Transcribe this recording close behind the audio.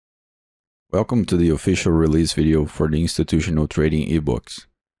Welcome to the official release video for the institutional trading ebooks.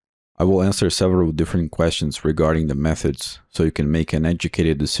 I will answer several different questions regarding the methods so you can make an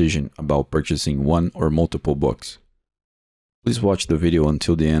educated decision about purchasing one or multiple books. Please watch the video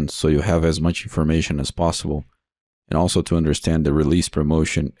until the end so you have as much information as possible and also to understand the release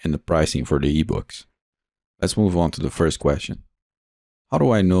promotion and the pricing for the ebooks. Let's move on to the first question. How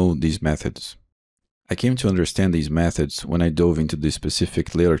do I know these methods? I came to understand these methods when I dove into the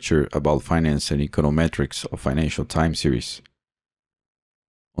specific literature about finance and econometrics of Financial Times series.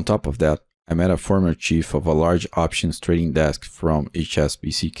 On top of that, I met a former chief of a large options trading desk from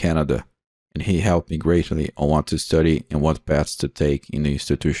HSBC Canada, and he helped me greatly on what to study and what paths to take in the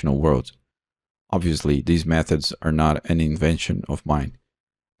institutional world. Obviously, these methods are not an invention of mine.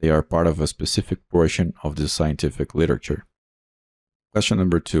 They are part of a specific portion of the scientific literature. Question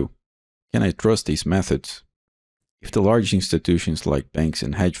number 2. Can I trust these methods? If the large institutions like banks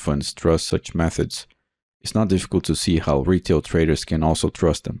and hedge funds trust such methods, it's not difficult to see how retail traders can also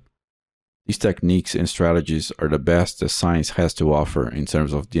trust them. These techniques and strategies are the best that science has to offer in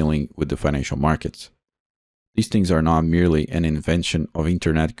terms of dealing with the financial markets. These things are not merely an invention of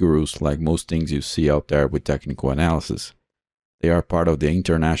internet gurus like most things you see out there with technical analysis. They are part of the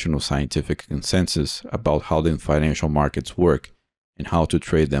international scientific consensus about how the financial markets work and how to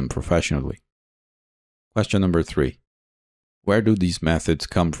trade them professionally. Question number 3. Where do these methods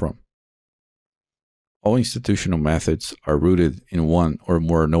come from? All institutional methods are rooted in one or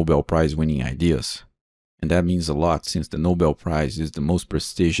more Nobel Prize winning ideas, and that means a lot since the Nobel Prize is the most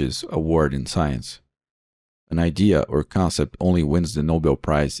prestigious award in science. An idea or concept only wins the Nobel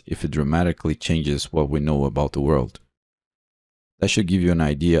Prize if it dramatically changes what we know about the world. That should give you an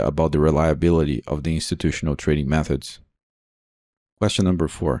idea about the reliability of the institutional trading methods. Question number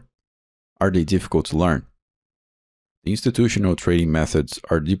 4. Are they difficult to learn? The institutional trading methods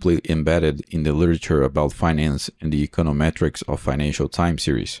are deeply embedded in the literature about finance and the econometrics of Financial Times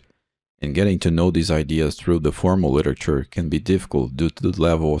series, and getting to know these ideas through the formal literature can be difficult due to the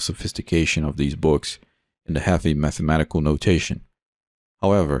level of sophistication of these books and the heavy mathematical notation.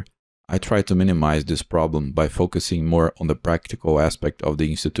 However, I try to minimize this problem by focusing more on the practical aspect of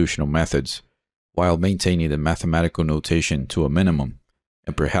the institutional methods, while maintaining the mathematical notation to a minimum,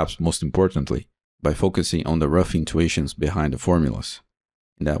 and perhaps most importantly, by focusing on the rough intuitions behind the formulas.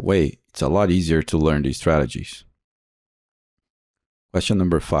 In that way, it's a lot easier to learn these strategies. Question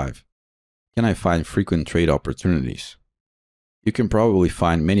number 5. Can I find frequent trade opportunities? You can probably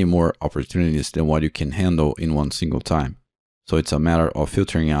find many more opportunities than what you can handle in one single time, so it's a matter of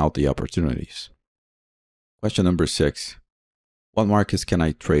filtering out the opportunities. Question number 6. What markets can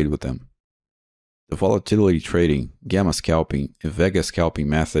I trade with them? The volatility trading, gamma scalping, and vega scalping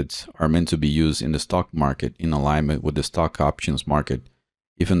methods are meant to be used in the stock market in alignment with the stock options market,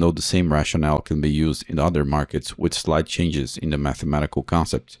 even though the same rationale can be used in other markets with slight changes in the mathematical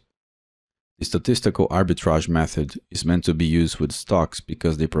concept. The statistical arbitrage method is meant to be used with stocks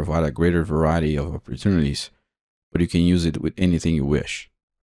because they provide a greater variety of opportunities, but you can use it with anything you wish.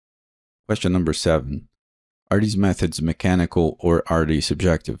 Question number 7. Are these methods mechanical or are they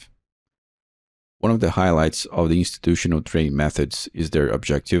subjective? One of the highlights of the institutional trading methods is their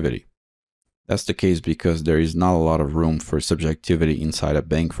objectivity. That's the case because there is not a lot of room for subjectivity inside a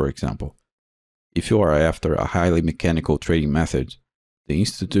bank, for example. If you are after a highly mechanical trading method, the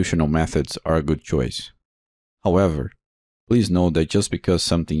institutional methods are a good choice. However, please know that just because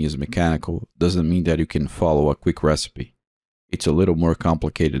something is mechanical doesn't mean that you can follow a quick recipe. It's a little more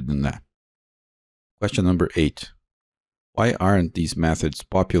complicated than that. Question number 8. Why aren't these methods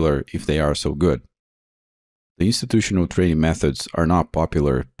popular if they are so good? The institutional trading methods are not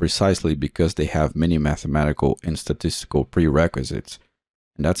popular precisely because they have many mathematical and statistical prerequisites,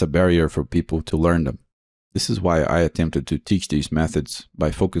 and that's a barrier for people to learn them. This is why I attempted to teach these methods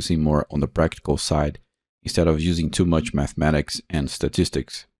by focusing more on the practical side instead of using too much mathematics and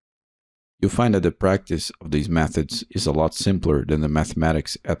statistics. You'll find that the practice of these methods is a lot simpler than the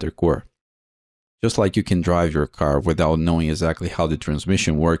mathematics at their core. Just like you can drive your car without knowing exactly how the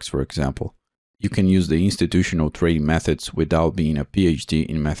transmission works, for example, you can use the institutional trading methods without being a PhD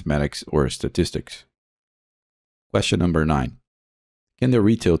in mathematics or statistics. Question number 9. Can the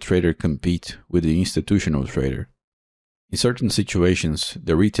retail trader compete with the institutional trader? In certain situations,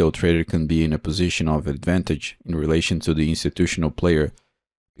 the retail trader can be in a position of advantage in relation to the institutional player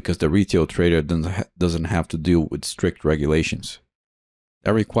because the retail trader doesn't have to deal with strict regulations.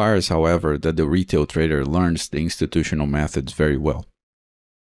 That requires, however, that the retail trader learns the institutional methods very well.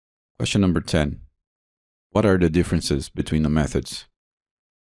 Question number 10. What are the differences between the methods?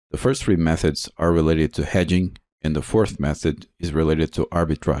 The first 3 methods are related to hedging, and the 4th method is related to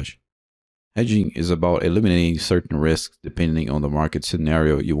arbitrage. Hedging is about eliminating certain risks depending on the market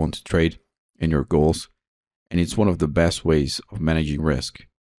scenario you want to trade and your goals, and it's one of the best ways of managing risk.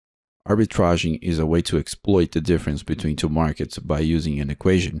 Arbitraging is a way to exploit the difference between two markets by using an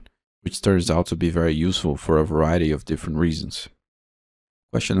equation, which turns out to be very useful for a variety of different reasons.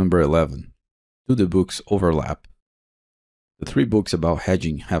 Question number 11. Do the books overlap? The three books about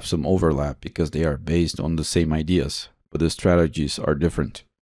hedging have some overlap because they are based on the same ideas, but the strategies are different.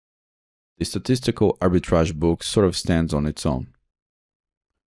 The statistical arbitrage book sort of stands on its own.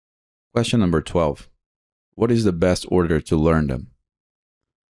 Question number 12. What is the best order to learn them?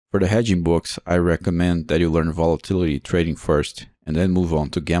 For the hedging books, I recommend that you learn volatility trading first and then move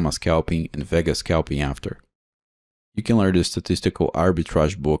on to gamma scalping and vega scalping after. You can learn the statistical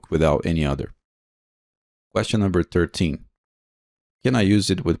arbitrage book without any other. Question number 13. Can I use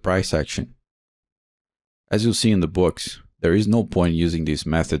it with price action? As you'll see in the books, there is no point using these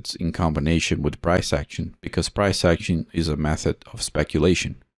methods in combination with price action because price action is a method of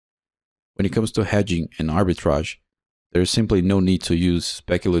speculation. When it comes to hedging and arbitrage, there is simply no need to use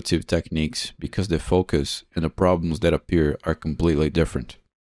speculative techniques because the focus and the problems that appear are completely different.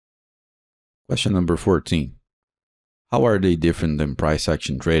 Question number 14. How are they different than price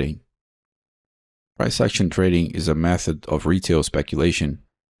action trading? Price action trading is a method of retail speculation,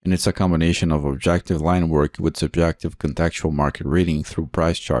 and it's a combination of objective line work with subjective contextual market reading through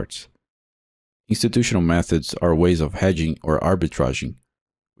price charts. Institutional methods are ways of hedging or arbitraging,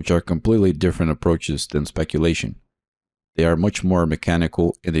 which are completely different approaches than speculation. They are much more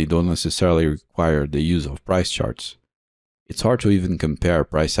mechanical and they don't necessarily require the use of price charts. It's hard to even compare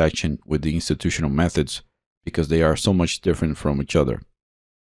price action with the institutional methods because they are so much different from each other.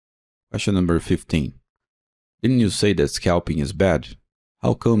 Question number 15. Didn't you say that scalping is bad?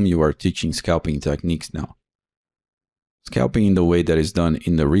 How come you are teaching scalping techniques now? Scalping in the way that is done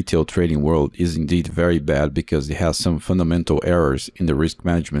in the retail trading world is indeed very bad because it has some fundamental errors in the risk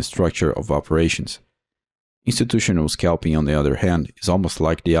management structure of operations. Institutional scalping, on the other hand, is almost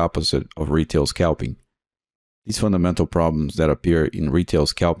like the opposite of retail scalping. These fundamental problems that appear in retail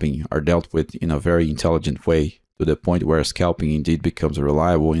scalping are dealt with in a very intelligent way to the point where scalping indeed becomes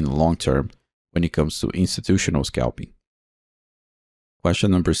reliable in the long term when it comes to institutional scalping.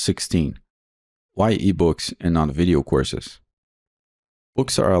 Question number 16. Why eBooks and not video courses?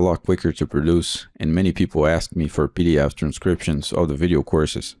 Books are a lot quicker to produce, and many people ask me for PDF transcriptions of the video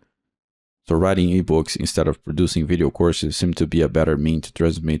courses. So writing eBooks instead of producing video courses seem to be a better means to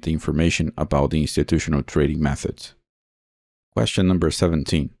transmit the information about the institutional trading methods. Question number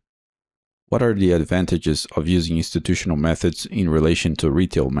 17. What are the advantages of using institutional methods in relation to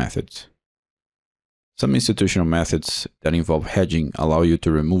retail methods? Some institutional methods that involve hedging allow you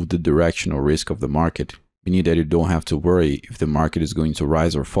to remove the directional risk of the market, meaning that you don't have to worry if the market is going to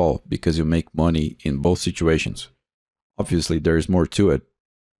rise or fall because you make money in both situations. Obviously, there is more to it,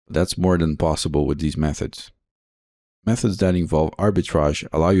 but that's more than possible with these methods. Methods that involve arbitrage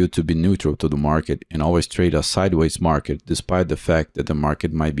allow you to be neutral to the market and always trade a sideways market despite the fact that the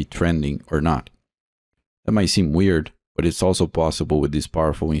market might be trending or not. That might seem weird, but it's also possible with these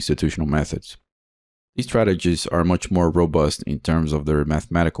powerful institutional methods. These strategies are much more robust in terms of their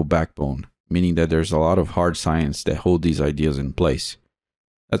mathematical backbone, meaning that there's a lot of hard science that hold these ideas in place.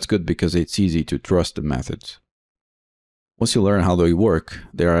 That's good because it's easy to trust the methods. Once you learn how they work,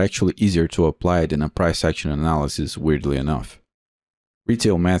 they are actually easier to apply than a price action analysis, weirdly enough.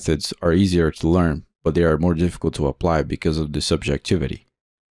 Retail methods are easier to learn, but they are more difficult to apply because of the subjectivity.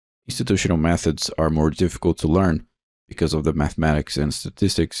 Institutional methods are more difficult to learn because of the mathematics and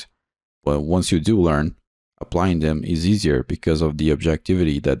statistics, but once you do learn, applying them is easier because of the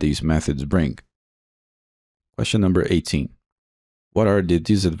objectivity that these methods bring. Question number 18. What are the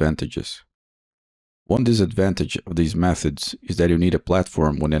disadvantages? One disadvantage of these methods is that you need a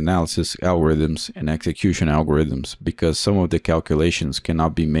platform with analysis algorithms and execution algorithms because some of the calculations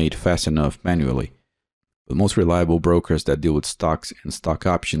cannot be made fast enough manually. The most reliable brokers that deal with stocks and stock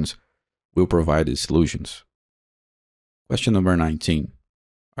options will provide these solutions. Question number 19.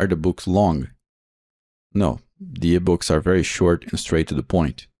 Are the books long? No, the ebooks are very short and straight to the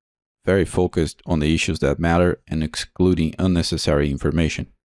point, very focused on the issues that matter and excluding unnecessary information.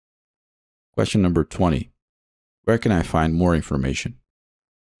 Question number 20. Where can I find more information?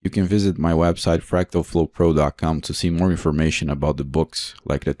 You can visit my website fractalflowpro.com to see more information about the books,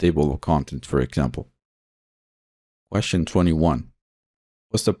 like the table of contents, for example. Question 21.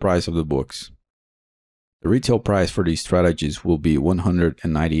 What's the price of the books? The retail price for these strategies will be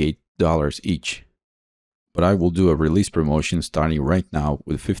 $198 each, but I will do a release promotion starting right now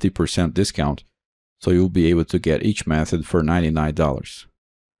with 50% discount, so you'll be able to get each method for $99.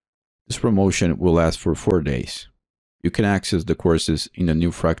 This promotion will last for 4 days. You can access the courses in the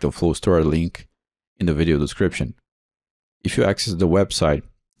new Fractal Flow Store link in the video description. If you access the website,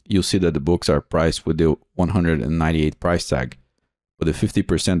 you'll see that the books are priced with the $198 price tag, but the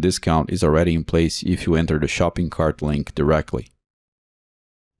 50% discount is already in place if you enter the shopping cart link directly.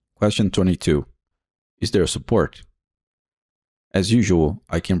 Question 22. Is there support? As usual,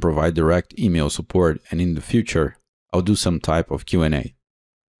 I can provide direct email support, and in the future, I'll do some type of Q&A.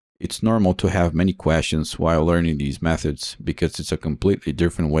 It's normal to have many questions while learning these methods because it's a completely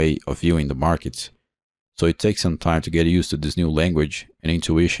different way of viewing the markets, so it takes some time to get used to this new language and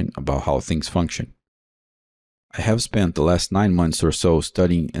intuition about how things function. I have spent the last 9 months or so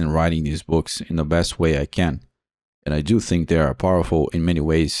studying and writing these books in the best way I can, and I do think they are powerful in many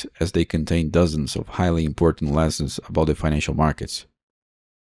ways as they contain dozens of highly important lessons about the financial markets.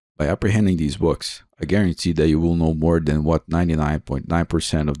 By apprehending these books, I guarantee that you will know more than what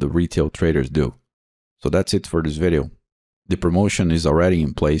 99.9% of the retail traders do. So that's it for this video. The promotion is already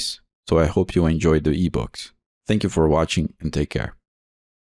in place, so I hope you enjoyed the ebooks. Thank you for watching and take care.